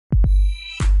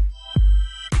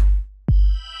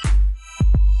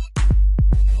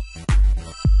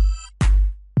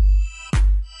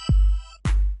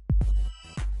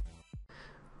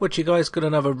What you guys, got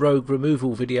another rogue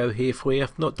removal video here for you.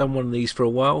 I've not done one of these for a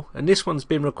while, and this one's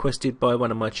been requested by one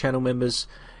of my channel members.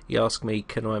 He asked me,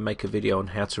 can I make a video on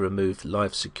how to remove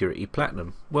Live Security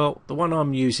Platinum? Well, the one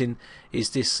I'm using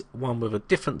is this one with a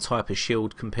different type of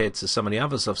shield compared to some of the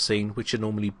others I've seen, which are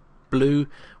normally blue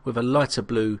with a lighter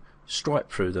blue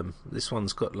stripe through them. This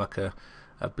one's got like a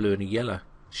blue and a yellow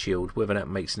shield. Whether that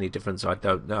makes any difference, I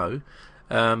don't know.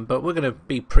 But we're going to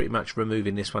be pretty much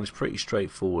removing this one. It's pretty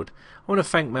straightforward. I want to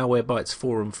thank Malwarebytes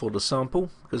forum for the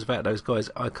sample, because without those guys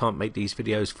I can't make these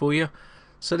videos for you.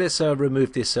 So let's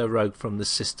remove this rogue from the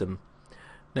system.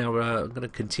 Now I'm going to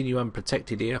continue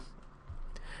unprotected here,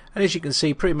 and as you can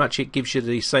see, pretty much it gives you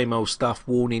the same old stuff.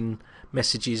 Warning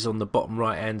messages on the bottom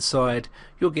right hand side.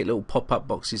 You'll get little pop-up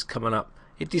boxes coming up.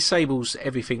 It disables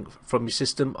everything from your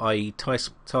system, i.e.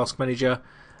 task manager,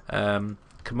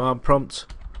 command prompt.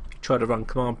 Try to run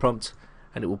command prompt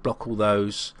and it will block all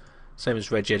those, same as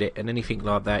regedit and anything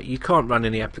like that. You can't run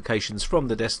any applications from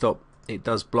the desktop, it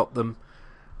does block them,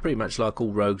 pretty much like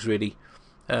all rogues really.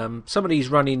 Some of these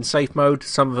run in safe mode,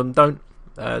 some of them don't.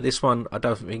 This one I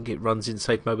don't think it runs in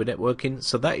safe mode with networking,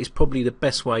 so that is probably the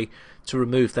best way to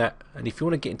remove that. And if you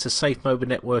want to get into safe mode with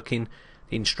networking,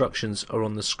 the instructions are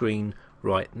on the screen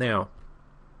right now.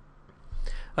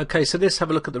 Okay, so let's have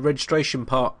a look at the registration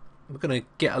part. We're going to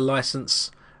get a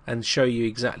license and show you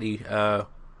exactly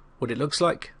what it looks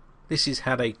like. This is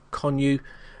how they con you.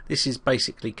 This is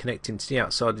basically connecting to the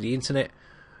outside of the internet,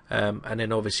 and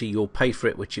then obviously you'll pay for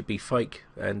it, which would be fake,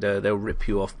 and they'll rip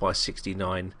you off by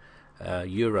 69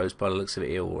 euros by the looks of it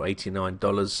here, or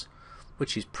 $89,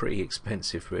 which is pretty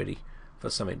expensive really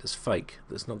for something that's fake,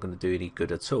 that's not going to do any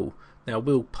good at all. Now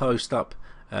we'll post up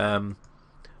a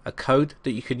code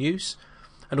that you can use,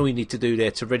 and all you need to do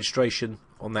there to registration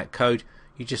on that code,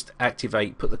 you just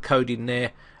activate, put the code in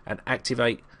there and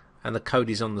activate, and the code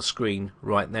is on the screen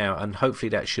right now, and hopefully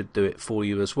that should do it for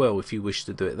you as well if you wish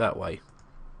to do it that way.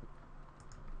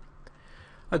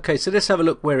 Okay, so let's have a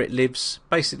look where it lives.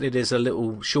 Basically there's a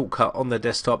little shortcut on the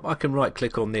desktop. I can right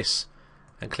click on this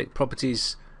and click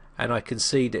properties, and I can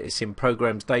see that it's in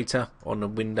programs data on a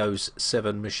Windows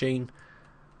 7 machine.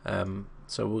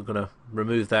 So we're going to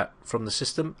remove that from the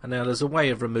system, and now there's a way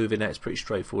of removing that. It's pretty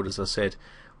straightforward. As I said,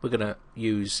 we're going to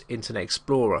use Internet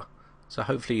Explorer. So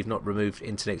hopefully you've not removed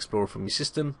Internet Explorer from your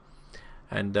system,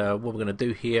 and what we're going to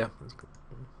do here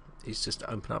is just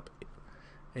open up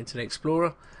Internet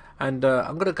Explorer, and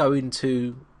I'm going to go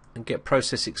into and get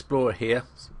Process Explorer here.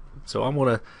 So I'm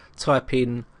going to type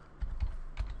in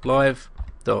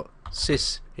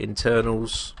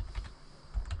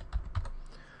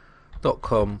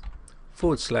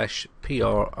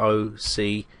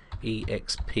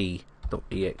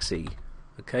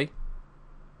Okay,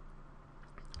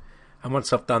 and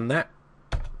once I've done that,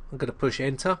 I'm going to push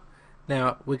enter.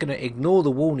 Now we're going to ignore the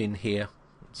warning here,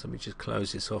 so let me just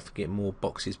close this off, get more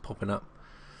boxes popping up.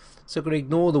 So I'm going to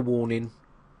ignore the warning,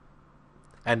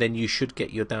 and then you should get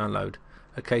your download.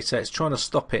 Okay, so it's trying to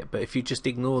stop it, but if you just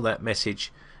ignore that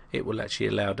message, it will actually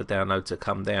allow the download to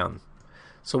come down.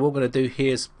 So what we're going to do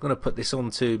here is I'm going to put this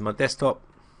onto my desktop,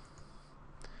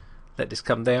 let this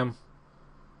come down.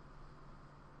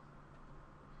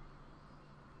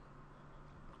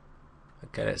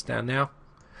 Okay, that's down now.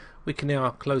 We can now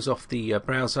close off the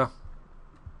browser,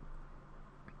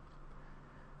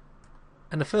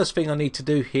 and the first thing I need to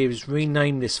do here is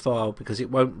rename this file, because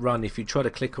it won't run. If you try to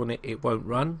click on it, it won't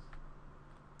run.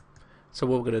 So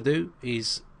what we're going to do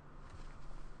is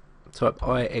type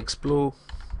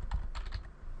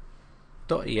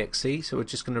iexplore.exe. so we're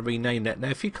just going to rename that. Now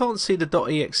if you can't see the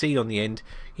 .exe on the end,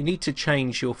 you need to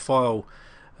change your file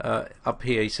up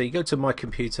here. So you go to My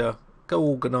Computer, go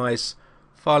Organize,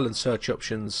 File and Search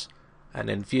Options, and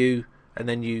then View, and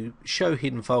then you show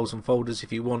hidden files and folders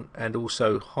if you want, and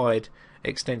also hide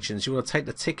extensions. You want to take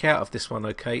the tick out of this one,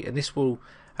 okay, and this will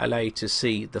allow you to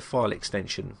see the file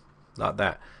extension like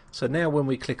that. So now when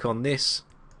we click on this,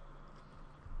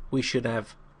 we should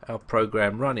have our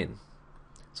program running.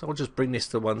 So I'll just bring this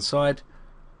to one side,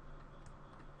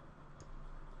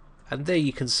 and there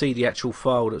you can see the actual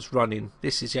file that's running.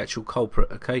 This is the actual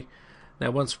culprit. Okay,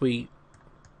 now once we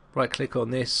right click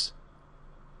on this,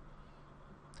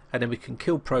 and then we can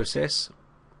kill process,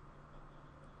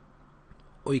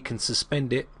 or you can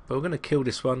suspend it, but we're going to kill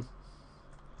this one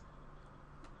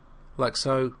like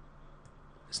so.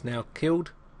 It's now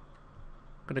killed.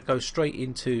 I'm going to go straight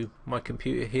into My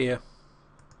Computer here,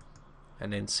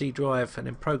 and then C drive, and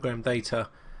then program data,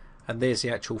 and there's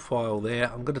the actual file there.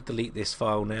 I'm going to delete this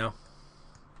file now.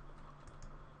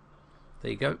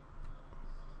 There you go.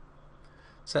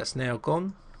 So that's now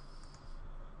gone.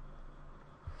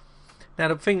 Now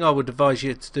the thing I would advise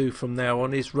you to do from now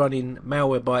on is running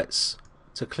Malwarebytes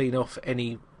to clean off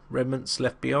any remnants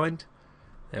left behind.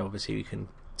 Now obviously we can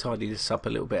tidy this up a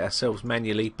little bit ourselves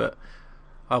manually, but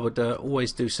I would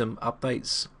always do some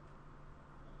updates.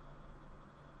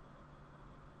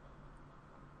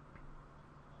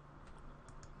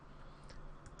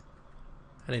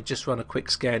 And then just run a quick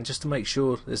scan just to make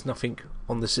sure there's nothing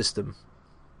on the system.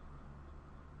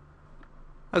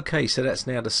 Okay, so that's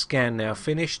now the scan now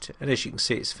finished, and as you can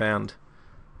see it's found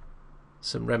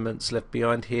some remnants left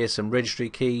behind here, some registry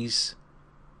keys,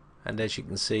 and as you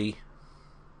can see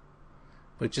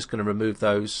we're just going to remove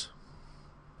those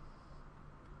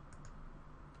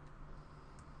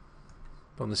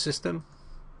from the system.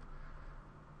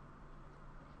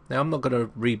 Now I'm not going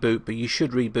to reboot, but you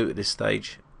should reboot at this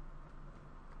stage.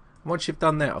 Once you've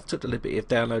done that, I've took the liberty of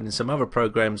downloading some other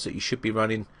programs that you should be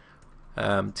running.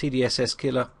 TDSS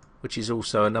Killer, which is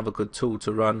also another good tool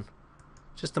to run,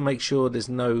 just to make sure there's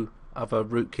no other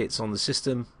rootkits on the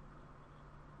system.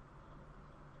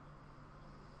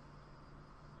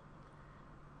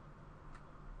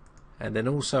 And then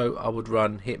also I would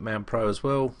run Hitman Pro as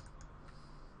well.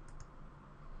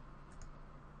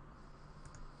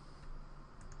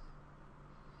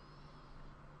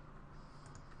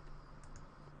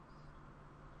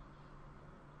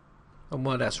 And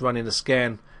while that's running a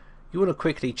scan, you want to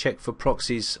quickly check for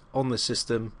proxies on the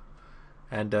system,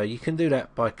 and you can do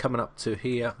that by coming up to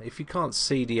here. If you can't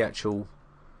see the actual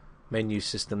menu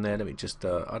system there, let me just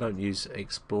I don't use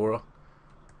Explorer.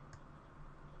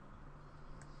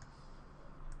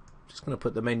 Just going to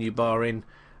put the menu bar in.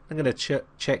 I'm going to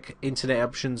check internet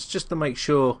options just to make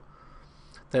sure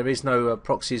there is no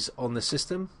proxies on the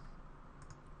system.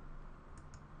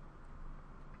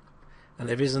 And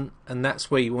there isn't, and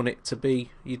that's where you want it to be.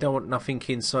 You don't want nothing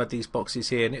inside these boxes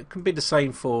here, and it can be the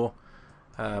same for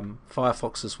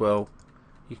Firefox as well.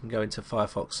 You can go into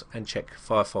Firefox and check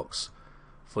Firefox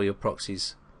for your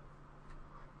proxies.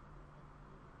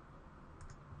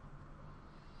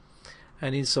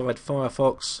 And inside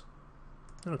Firefox,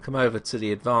 I'm going to come over to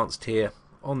the advanced here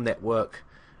on network,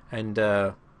 and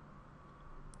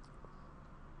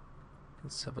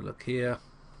let's have a look here.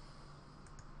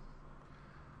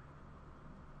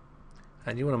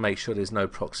 And you want to make sure there's no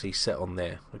proxy set on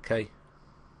there, okay?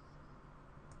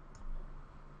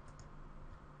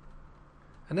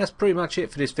 And that's pretty much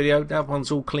it for this video. That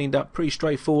one's all cleaned up, pretty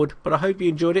straightforward, but I hope you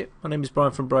enjoyed it. My name is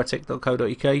Brian from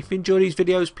Britec.co.uk. If you enjoy these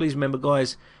videos, please remember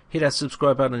guys, hit that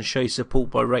subscribe button and show your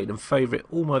support by rating and favourite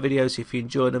all my videos if you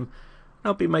enjoy them. And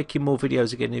I'll be making more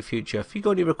videos again in the future. If you've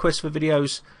got any requests for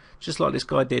videos, just like this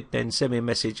guy did, then send me a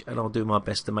message and I'll do my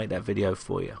best to make that video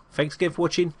for you. Thanks again for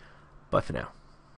watching. Bye for now.